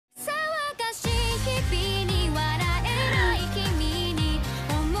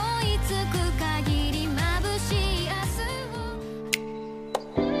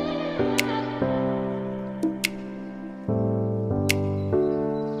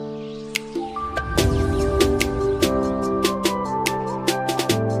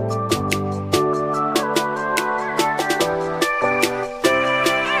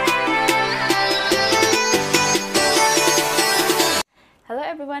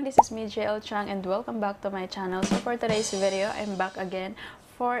everyone, this is me JL Chang and welcome back to my channel. So for today's video, I'm back again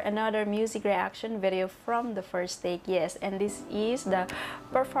for another music reaction video from the first take. Yes, and this is the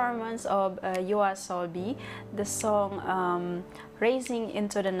performance of YOASOBI, the song Raising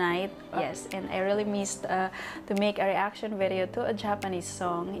Into the Night. Yes, and I really missed to make a reaction video to a Japanese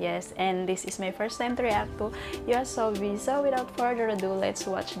song. Yes, and this is my first time to react to YOASOBI. So without further ado, let's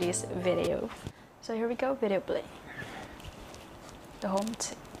watch this video. So here we go, video play. The home.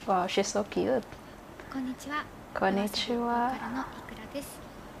 Wow, she's so cute. Konnichiwa. Konnichiwa.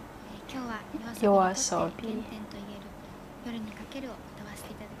 YOASOBI. 夜にかけるを歌わせ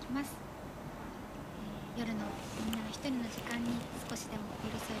ていただきます。夜のみんなの一人の時間に少しでも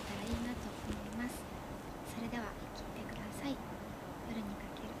寄り添えたらいいなと思います。それでは聴いてください。夜にか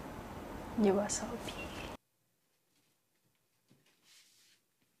ける。YOASOBI。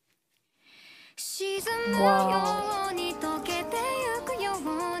沈むように溶けてゆくよ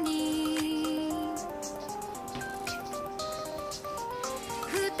うに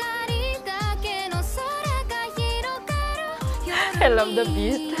I love the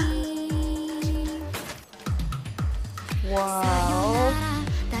beat. Wow.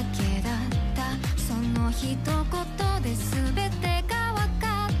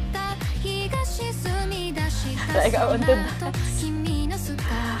 Like I want to dance.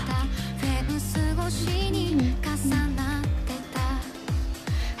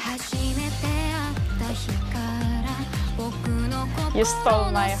 You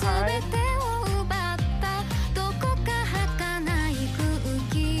stole my heart.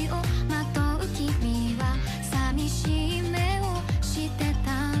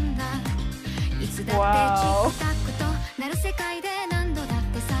 Wow.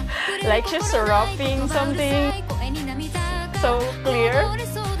 Like she's rapping something so clear.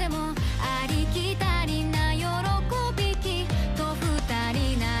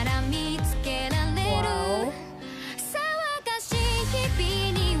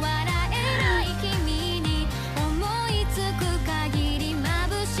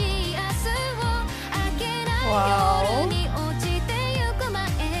 Wow.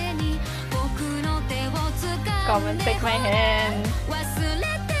 Come and take my hand.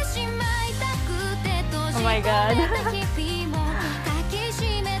 Oh my god.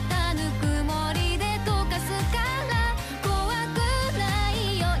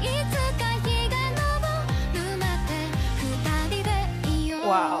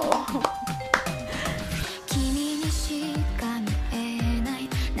 Wow.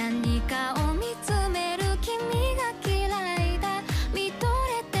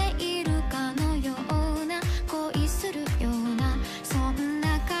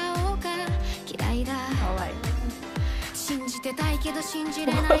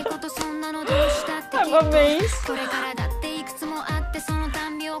 I'm amazed.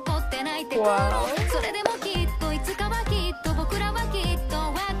 Wow.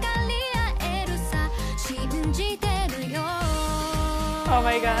 Oh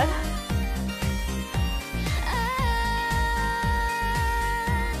my god.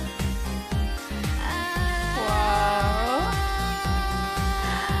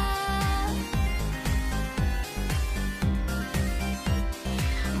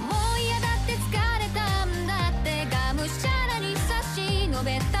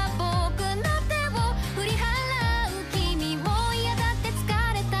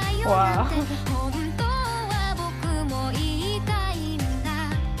 Wow.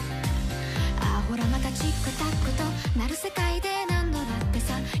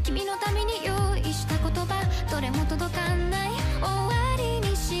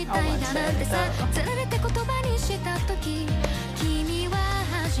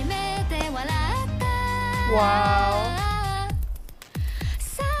 Wow.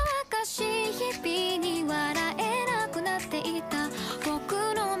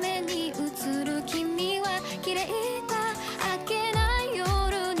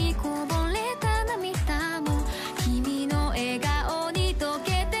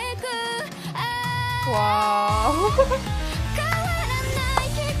 Wow.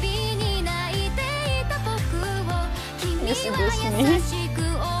 You seduce me.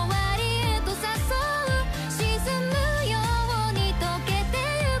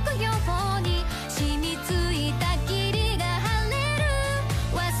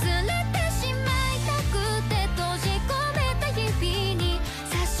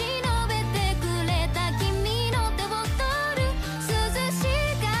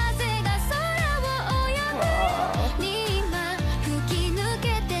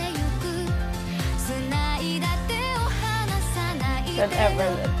 Don't ever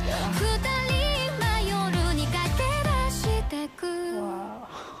let go. Wow.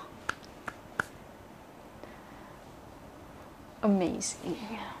 amazing.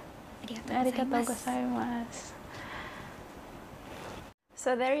 ありがとうございます。 Arigatou gozaimasu.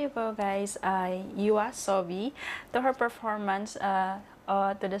 So there you go, guys. YOASOBI to her performance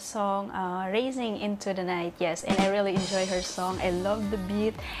to the song Raising Into the Night. Yes, and I really enjoy her song. I love the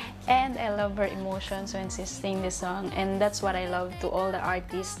beat and I love her emotions when she sings the song, and that's what I love to all the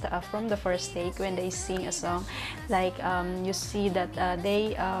artists from the first take when they sing a song. Like you see that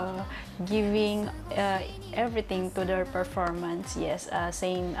they giving everything to their performance. Yes,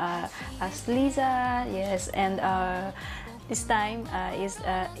 same as Lisa. Yes, and this time it's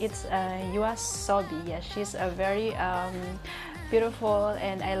YOASOBI. Yes, she's a very beautiful,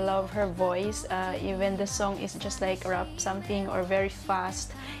 and I love her voice. Even the song is just like rap something or very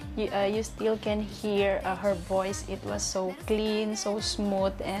fast, you still can hear her voice. It was so clean, so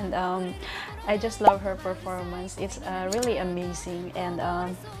smooth, and I just love her performance. It's really amazing.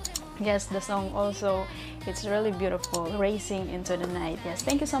 And yes, the song also, it's really beautiful, Racing Into the Night. Yes,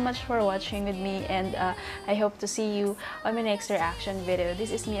 thank you so much for watching with me, and I hope to see you on my next reaction video. This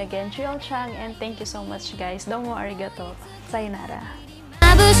is me again, Chang, and thank you so much, guys. Domo arigato. Sayonara.